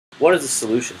what is the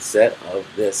solution set of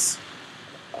this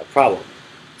problem?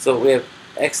 So we have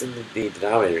x in the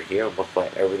denominator here, and multiply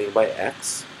everything by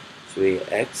x. So we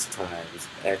have x times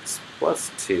x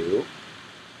plus 2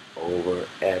 over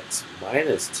x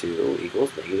minus 2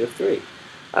 equals negative 3.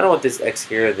 I don't want this x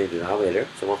here in the denominator,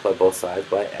 so multiply both sides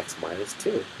by x minus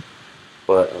 2.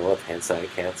 But on the left-hand side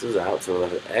it cancels out, so we'll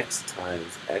have x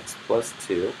times x plus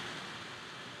 2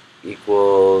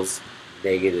 equals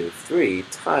negative 3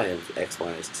 times x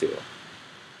minus 2.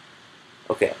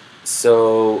 Okay,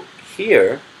 so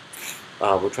here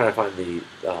we're trying to find the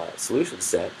solution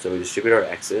set, so we distribute our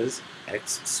x's.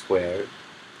 X squared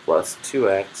plus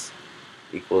 2x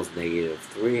equals negative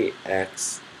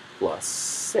 3x plus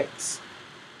 6.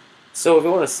 So if we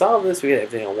want to solve this, we get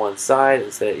everything on one side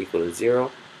and set it equal to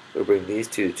 0. We bring these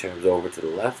two terms over to the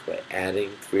left by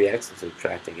adding 3x and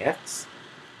subtracting x.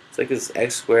 So this is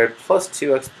x squared plus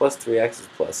 2x plus 3x is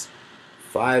plus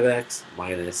 5x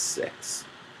minus 6.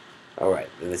 Alright,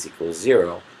 then this equals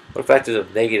 0. What factors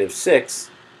of negative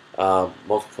 6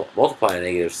 multiply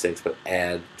negative 6 but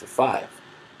add to 5?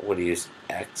 I'm going to use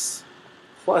x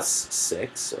plus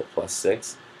 6, or plus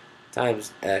 6,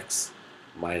 times x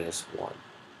minus 1.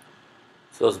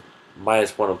 So those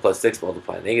minus 1 and plus 6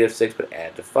 multiply negative 6 but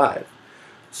add to 5.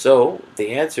 So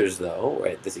the answers, though,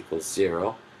 right, this equals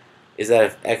 0, is that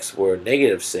if x were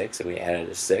negative 6 and we added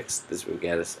a 6, this would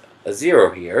get us a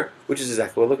 0 here, which is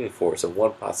exactly what we're looking for. So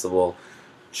one possible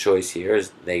choice here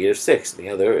is negative 6, and the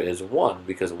other is 1,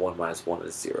 because 1 minus 1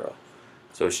 is 0.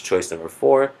 So it's choice number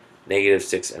 4, negative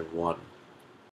 6 and 1.